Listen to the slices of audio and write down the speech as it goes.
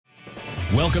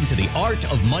Welcome to the Art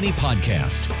of Money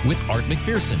podcast with Art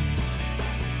McPherson.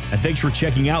 And thanks for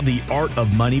checking out the Art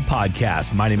of Money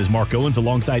podcast. My name is Mark Owens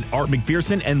alongside Art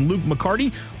McPherson and Luke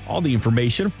McCarty. All the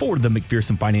information for the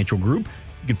McPherson Financial Group,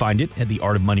 you can find it at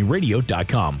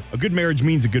theartofmoneyradio.com. A good marriage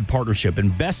means a good partnership,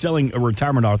 and best-selling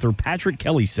retirement author Patrick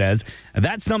Kelly says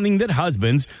that's something that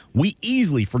husbands, we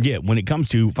easily forget when it comes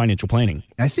to financial planning.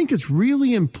 I think it's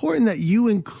really important that you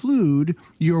include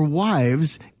your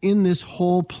wives in this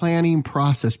whole planning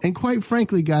process. And quite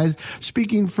frankly, guys,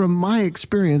 speaking from my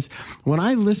experience, when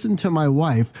I listen to my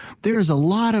wife, there's a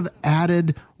lot of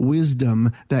added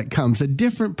wisdom that comes, a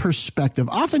different perspective,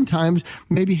 oftentimes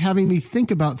maybe having me think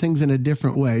about things in a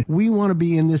different way. We want to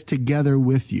be in this together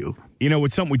with you. You know,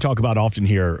 it's something we talk about often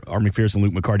here, Art McPherson,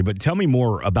 Luke McCarty, but tell me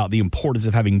more about the importance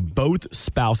of having both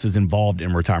spouses involved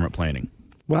in retirement planning.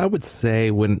 Well, I would say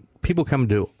when people come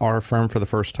to our firm for the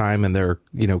first time and they're,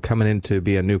 coming in to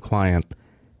be a new client,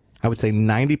 I would say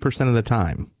 90% of the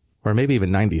time, or maybe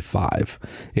even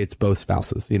 95, it's both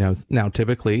spouses. Now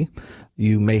typically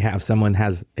you may have someone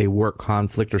has a work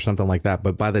conflict or something like that,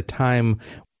 but by the time,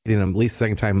 at least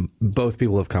second time, both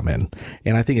people have come in.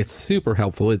 And I think it's super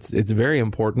helpful. It's very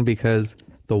important because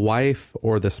the wife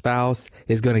or the spouse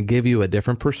is going to give you a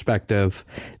different perspective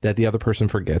that the other person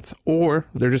forgets, or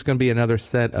they're just going to be another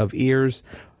set of ears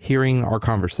hearing our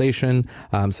conversation.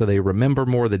 So they remember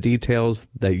more of the details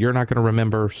that you're not going to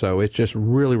remember. So it's just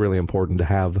really, really important to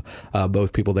have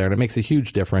both people there. And it makes a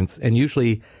huge difference. And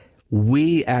usually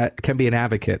we can be an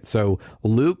advocate. So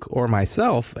Luke or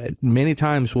myself many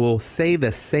times will say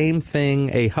the same thing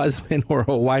a husband or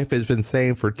a wife has been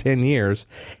saying for 10 years.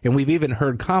 And we've even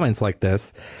heard comments like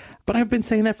this, but I've been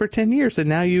saying that for 10 years and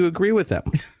now you agree with them.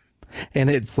 And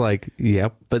it's like,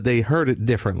 yep, but they heard it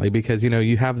differently because,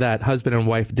 you have that husband and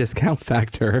wife discount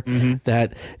factor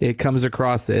that it comes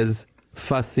across as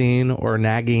fussing or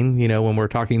nagging, when we're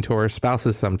talking to our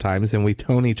spouses sometimes and we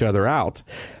tone each other out.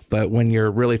 But when you're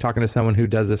really talking to someone who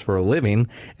does this for a living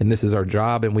and this is our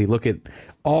job and we look at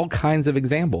all kinds of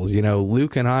examples,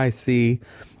 Luke and I see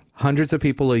hundreds of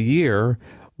people a year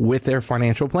with their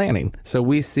financial planning. So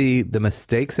we see the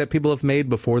mistakes that people have made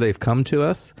before they've come to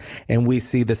us, and we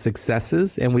see the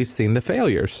successes and we've seen the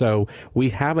failures. So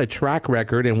we have a track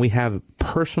record and we have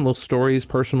personal stories,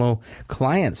 personal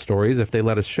client stories, if they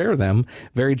let us share them,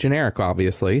 very generic,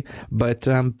 obviously, but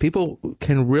people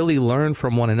can really learn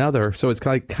from one another. So it's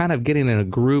like kind of getting in a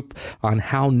group on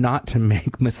how not to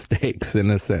make mistakes in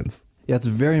a sense. Yeah, it's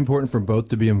very important for both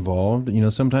to be involved.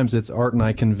 Sometimes it's Art and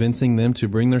I convincing them to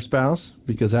bring their spouse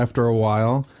because after a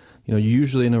while,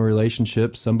 usually in a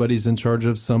relationship, somebody's in charge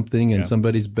of something and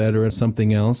somebody's better at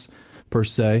something else per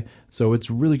se. So it's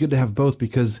really good to have both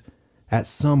because at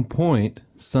some point,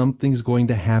 something's going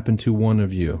to happen to one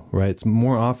of you, right? It's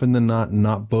more often than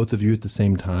not both of you at the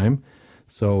same time.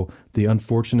 So the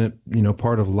unfortunate,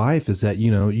 part of life is that,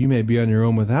 you may be on your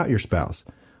own without your spouse.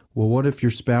 Well, what if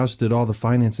your spouse did all the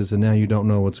finances and now you don't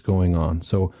know what's going on?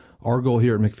 So our goal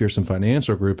here at McPherson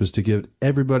Financial Group is to get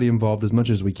everybody involved as much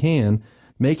as we can,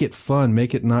 make it fun,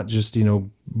 make it not just,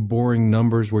 boring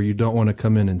numbers where you don't want to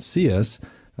come in and see us,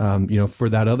 for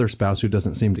that other spouse who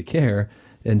doesn't seem to care,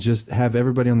 and just have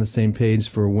everybody on the same page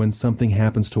for when something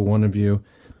happens to one of you,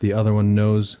 the other one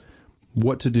knows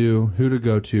what to do, who to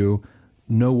go to,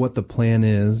 know what the plan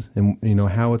is and,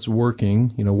 how it's working,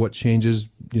 what changes,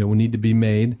 will need to be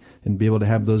made and be able to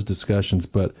have those discussions.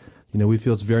 But, we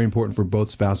feel it's very important for both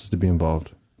spouses to be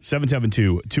involved.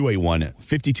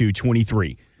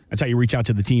 772-281-5223. That's how you reach out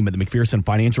to the team at the McPherson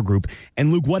Financial Group.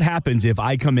 And Luke, what happens if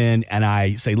I come in and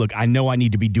I say, look, I know I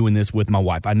need to be doing this with my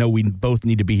wife. I know we both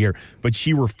need to be here, but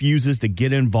she refuses to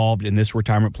get involved in this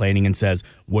retirement planning and says,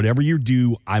 whatever you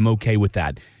do, I'm okay with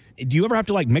that. Do you ever have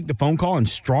to make the phone call and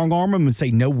strong arm them and say,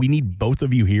 no, we need both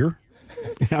of you here?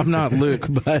 I'm not Luke,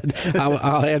 but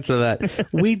I'll answer that.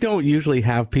 We don't usually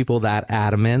have people that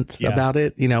adamant about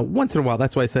it. Once in a while,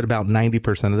 that's why I said about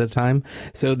 90% of the time.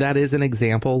 So that is an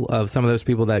example of some of those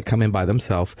people that come in by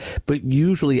themselves. But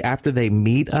usually after they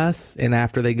meet us and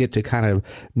after they get to kind of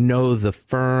know the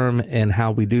firm and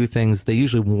how we do things, they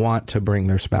usually want to bring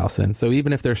their spouse in. So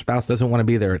even if their spouse doesn't want to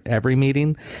be there at every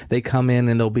meeting, they come in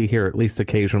and they'll be here at least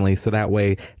occasionally. So that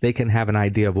way they can have an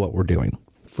idea of what we're doing.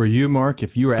 For you, Mark,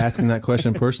 if you were asking that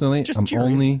question personally, I'm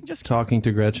only talking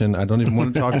to Gretchen. I don't even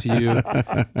want to talk to you.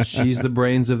 She's the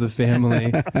brains of the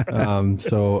family.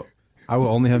 So I will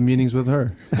only have meetings with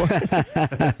her.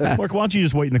 Mark, why don't you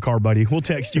just wait in the car, buddy? We'll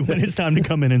text you when it's time to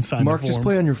come in and sign Mark, the forms. just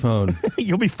play on your phone.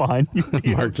 You'll be fine.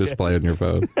 Mark, just play on your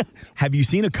phone. Have you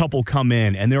seen a couple come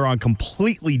in and they're on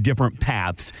completely different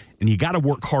paths and you got to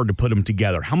work hard to put them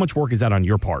together? How much work is that on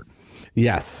your part?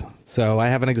 Yes. So I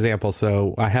have an example.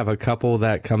 So I have a couple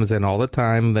that comes in all the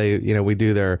time. They, we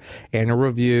do their annual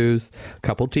reviews,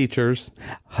 couple teachers.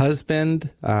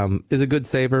 Husband is a good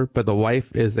saver, but the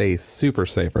wife is a super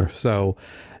saver. So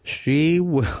she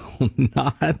will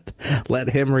not let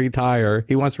him retire.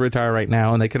 He wants to retire right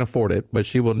now and they can afford it, but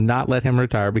she will not let him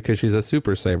retire because she's a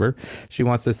super saver. She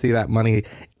wants to see that money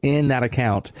in that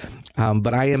account.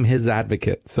 But I am his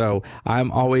advocate. So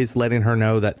I'm always letting her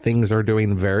know that things are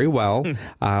doing very well.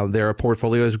 Their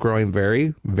portfolio is growing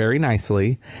very, very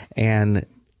nicely. And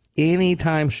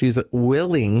anytime she's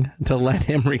willing to let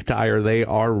him retire, they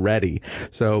are ready.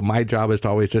 So my job is to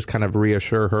always just kind of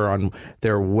reassure her on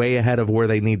they're way ahead of where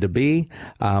they need to be.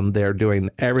 They're doing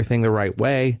everything the right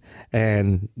way,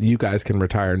 and you guys can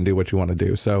retire and do what you want to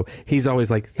do. So he's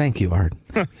always like, thank you, Art.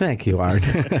 Thank you, Art.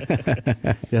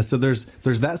 Yeah, so there's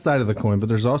that side of the coin, but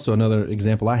there's also another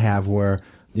example I have where,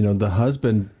 the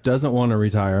husband doesn't want to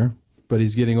retire, but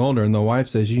he's getting older, and the wife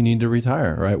says, you need to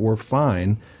retire, right? We're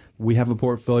fine. We have a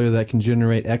portfolio that can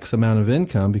generate X amount of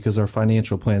income because our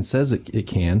financial plan says it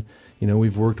can.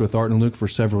 We've worked with Art and Luke for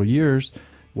several years.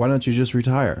 Why don't you just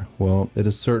retire? Well, at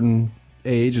a certain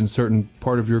age and certain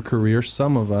part of your career,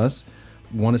 some of us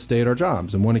want to stay at our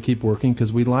jobs and want to keep working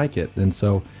because we like it. And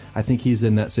so I think he's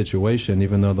in that situation,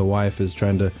 even though the wife is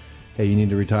trying to, hey, you need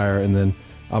to retire. And then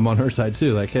I'm on her side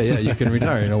too. Like, hey, yeah, you can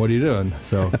retire. What are you doing?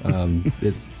 So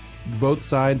it's both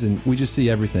sides, and we just see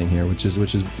everything here, which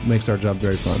makes our job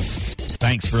very fun.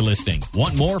 Thanks for listening.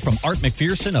 Want more from Art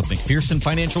McPherson of McPherson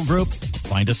Financial Group?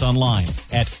 Find us online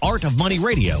at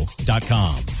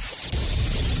artofmoneyradio.com.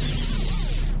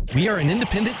 We are an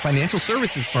independent financial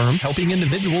services firm helping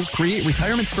individuals create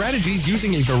retirement strategies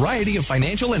using a variety of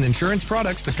financial and insurance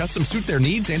products to custom suit their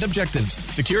needs and objectives.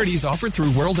 Securities offered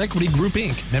through World Equity Group,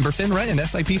 Inc., member FINRA and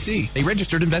SIPC, a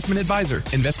registered investment advisor.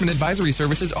 Investment advisory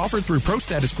services offered through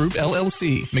ProStatus Group,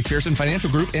 LLC. McPherson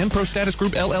Financial Group and ProStatus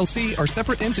Group, LLC are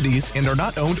separate entities and are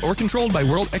not owned or controlled by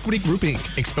World Equity Group,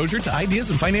 Inc. Exposure to ideas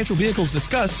and financial vehicles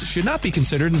discussed should not be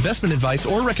considered investment advice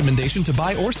or recommendation to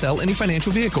buy or sell any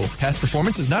financial vehicle. Past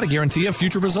performance is not a guarantee of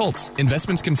future results.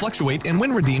 Investments can fluctuate and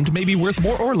when redeemed may be worth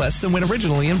more or less than when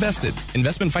originally invested.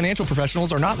 Investment financial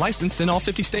professionals are not licensed in all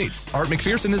 50 states. Art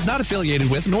McPherson is not affiliated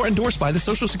with nor endorsed by the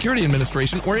Social Security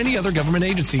Administration or any other government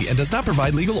agency and does not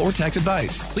provide legal or tax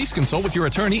advice. Please consult with your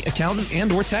attorney, accountant,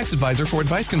 and or tax advisor for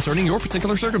advice concerning your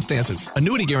particular circumstances.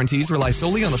 Annuity guarantees rely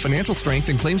solely on the financial strength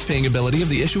and claims paying ability of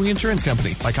the issuing insurance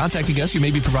company. By contacting us, you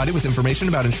may be provided with information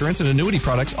about insurance and annuity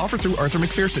products offered through Arthur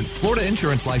McPherson, Florida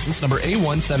Insurance License number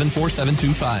A174.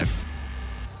 725.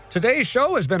 Today's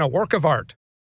show has been a work of art.